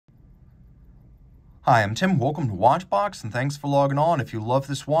Hi, I'm Tim. Welcome to Watchbox, and thanks for logging on. If you love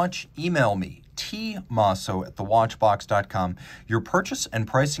this watch, email me, tmosso@thewatchbox.com. Your purchase and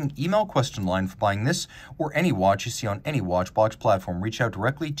pricing email question line for buying this or any watch you see on any Watchbox platform. Reach out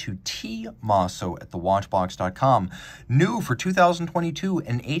directly to tmosso@thewatchbox.com. New for 2022,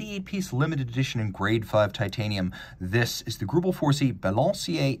 an 88-piece limited edition in grade 5 titanium. This is the Greubel Forsey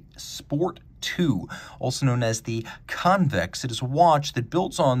Balancier Sport 2, also known as the Convexe. It is a watch that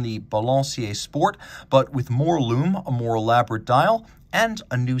builds on the Balancier Sport, but with more lume, a more elaborate dial, and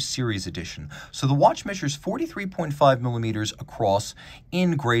a new series edition. So the watch measures 43.5 millimeters across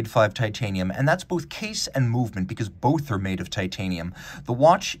in grade 5 titanium, and that's both case and movement because both are made of titanium. The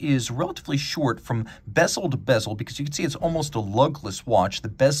watch is relatively short from bezel to bezel because you can see it's almost a lugless watch. The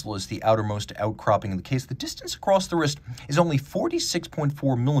bezel is the outermost outcropping of the case. The distance across the wrist is only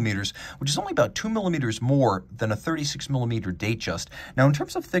 46.4 millimeters, which is only about 2 millimeters more than a 36 millimeter Datejust. Now, in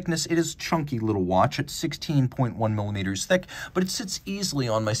terms of thickness, it is a chunky little watch at 16.1 millimeters thick, but it sits easily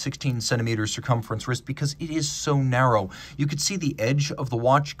on my 16 centimeter circumference wrist because it is so narrow. You could see the edge of the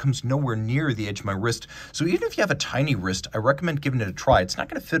watch comes nowhere near the edge of my wrist. So even if you have a tiny wrist, I recommend giving it a try. It's not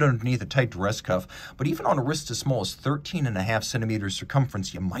going to fit underneath a tight dress cuff, but even on a wrist as small as 13.5 centimeters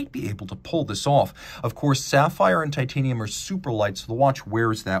circumference, you might be able to pull this off. Of course, sapphire and titanium are super light, so the watch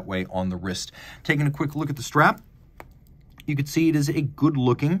wears that way on the wrist. Taking a quick look at the strap, you can see it is a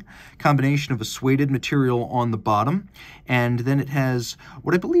good-looking combination of a suede material on the bottom, and then it has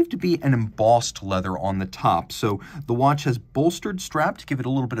what I believe to be an embossed leather on the top. So the watch has bolstered strap to give it a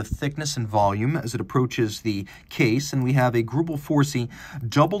little bit of thickness and volume as it approaches the case, and we have a Greubel Forsey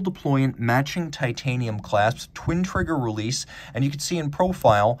double deployant matching titanium clasps, twin trigger release, and you can see in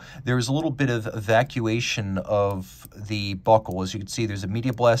profile there's a little bit of evacuation of the buckle. As you can see, there's a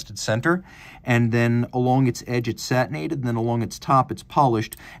media blasted center, and then along its edge it's satinated, and then along its top it's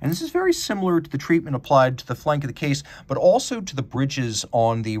polished. And this is very similar to the treatment applied to the flank of the case, but also to the bridges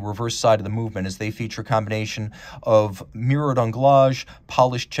on the reverse side of the movement, as they feature a combination of mirrored anglage,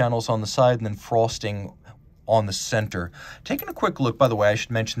 polished channels on the side, and then frosting on the center. Taking a quick look, by the way, I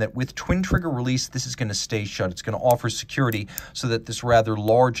should mention that with twin trigger release, this is going to stay shut. It's going to offer security so that this rather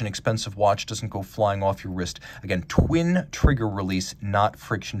large and expensive watch doesn't go flying off your wrist. Again, twin trigger release, not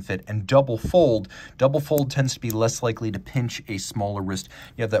friction fit. And double fold. Double fold tends to be less likely to pinch a smaller wrist.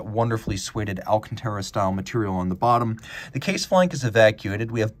 You have that wonderfully suede Alcantara style material on the bottom. The case flank is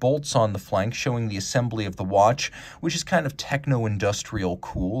evacuated. We have bolts on the flank showing the assembly of the watch, which is kind of techno-industrial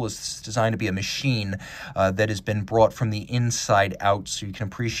cool. It's designed to be a machine that has been brought from the inside out, so you can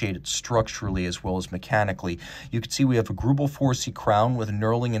appreciate it structurally as well as mechanically. You can see we have a Greubel Forsey crown with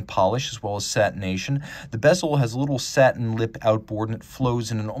knurling and polish as well as satination. The bezel has a little satin lip outboard, and it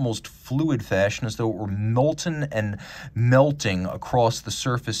flows in an almost fluid fashion as though it were molten and melting across the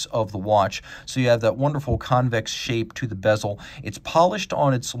surface of the watch. So you have that wonderful convex shape to the bezel. It's polished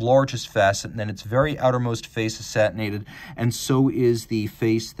on its largest facet, and then its very outermost face is satinated, and so is the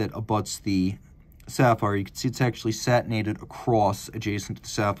face that abuts the sapphire. You can see it's actually satinated across adjacent to the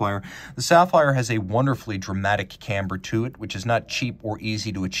sapphire. The sapphire has a wonderfully dramatic camber to it, which is not cheap or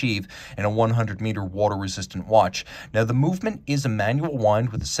easy to achieve in a 100-meter water-resistant watch. Now, the movement is a manual wind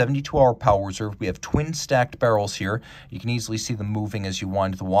with a 72-hour power reserve. We have twin stacked barrels here. You can easily see them moving as you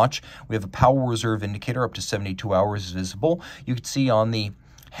wind the watch. We have a power reserve indicator up to 72 hours is visible. You can see on the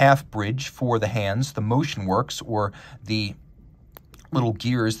half bridge for the hands, the motion works, or the little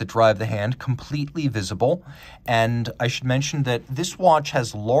gears that drive the hand, completely visible. And I should mention that this watch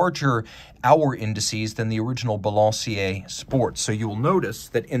has larger hour indices than the original Balancier Sport. So you will notice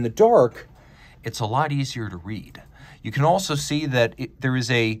that in the dark, it's a lot easier to read. You can also see that there is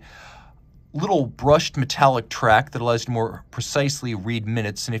a little brushed metallic track that allows you to more precisely read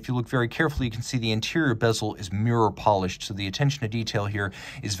minutes. And if you look very carefully, you can see the interior bezel is mirror polished. So the attention to detail here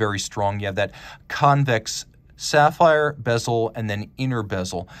is very strong. You have that convex sapphire bezel and then inner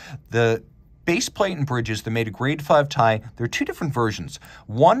bezel. The base plate and bridges, they're made of grade 5 tie. There are two different versions.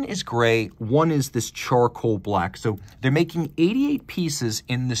 One is gray, one is this charcoal black. So they're making 88 pieces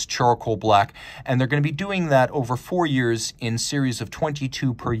in this charcoal black, and they're going to be doing that over 4 years in series of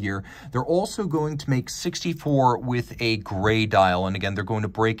 22 per year. They're also going to make 64 with a gray dial, and again, they're going to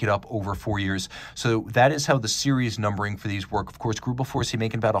break it up over 4 years. So that is how the series numbering for these work. Of course, Greubel Forsey,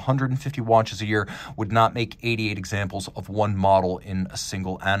 making about 150 watches a year, would not make 88 examples of one model in a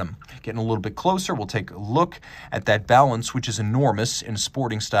single annum. Getting a little bit closer, we'll take a look at that balance, which is enormous in a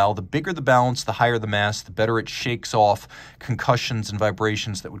sporting style. The bigger the balance, the higher the mass, the better it shakes off concussions and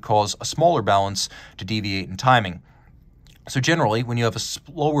vibrations that would cause a smaller balance to deviate in timing. So generally, when you have a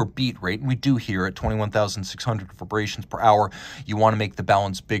slower beat rate, and we do here at 21,600 vibrations per hour, you want to make the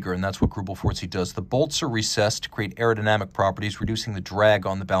balance bigger, and that's what Greubel Forsey does. The bolts are recessed to create aerodynamic properties, reducing the drag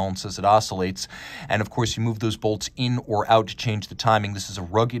on the balance as it oscillates. And of course, you move those bolts in or out to change the timing. This is a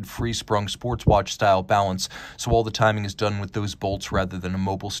rugged, free-sprung sports watch style balance, so all the timing is done with those bolts rather than a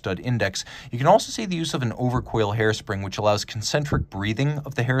mobile stud index. You can also see the use of an overcoil hairspring, which allows concentric breathing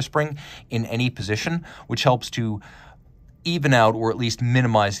of the hairspring in any position, which helps to even out or at least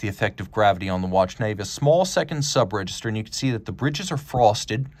minimize the effect of gravity on the watch. Now you have a small second sub-register, and you can see that the bridges are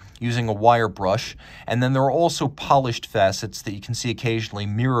frosted using a wire brush, and then there are also polished facets that you can see occasionally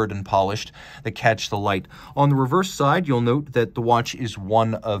mirrored and polished that catch the light. On the reverse side, you'll note that the watch is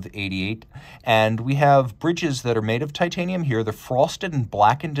 1 of 88, and we have bridges that are made of titanium here. They're frosted and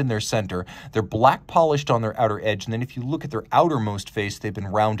blackened in their center. They're black polished on their outer edge, and then if you look at their outermost face, they've been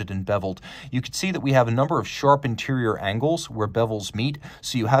rounded and beveled. You can see that we have a number of sharp interior angles where bevels meet,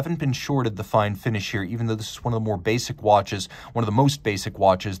 so you haven't been shorted the fine finish here, even though this is one of the more basic watches, one of the most basic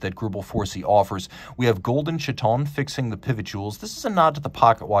watches that Greubel Forsey offers. We have golden chaton fixing the pivot jewels. This is a nod to the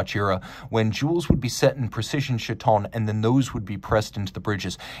pocket watch era, when jewels would be set in precision chaton and then those would be pressed into the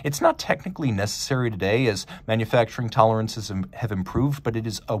bridges. It's not technically necessary today as manufacturing tolerances have improved, but it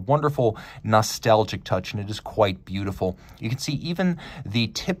is a wonderful nostalgic touch, and it is quite beautiful. You can see even the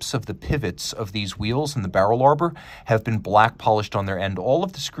tips of the pivots of these wheels and the barrel arbor have been black polished on their end. All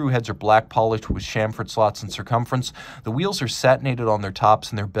of the screw heads are black polished with chamfered slots and circumference. The wheels are satinated on their tops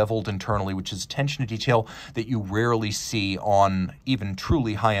and they're beveled internally, which is attention to detail that you rarely see on even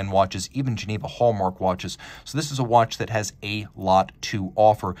truly high-end watches, even Geneva Hallmark watches. So this is a watch that has a lot to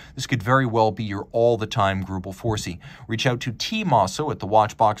offer. This could very well be your all-the-time Greubel Forsey. Reach out to Team Mosso at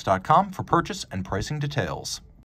thewatchbox.com for purchase and pricing details.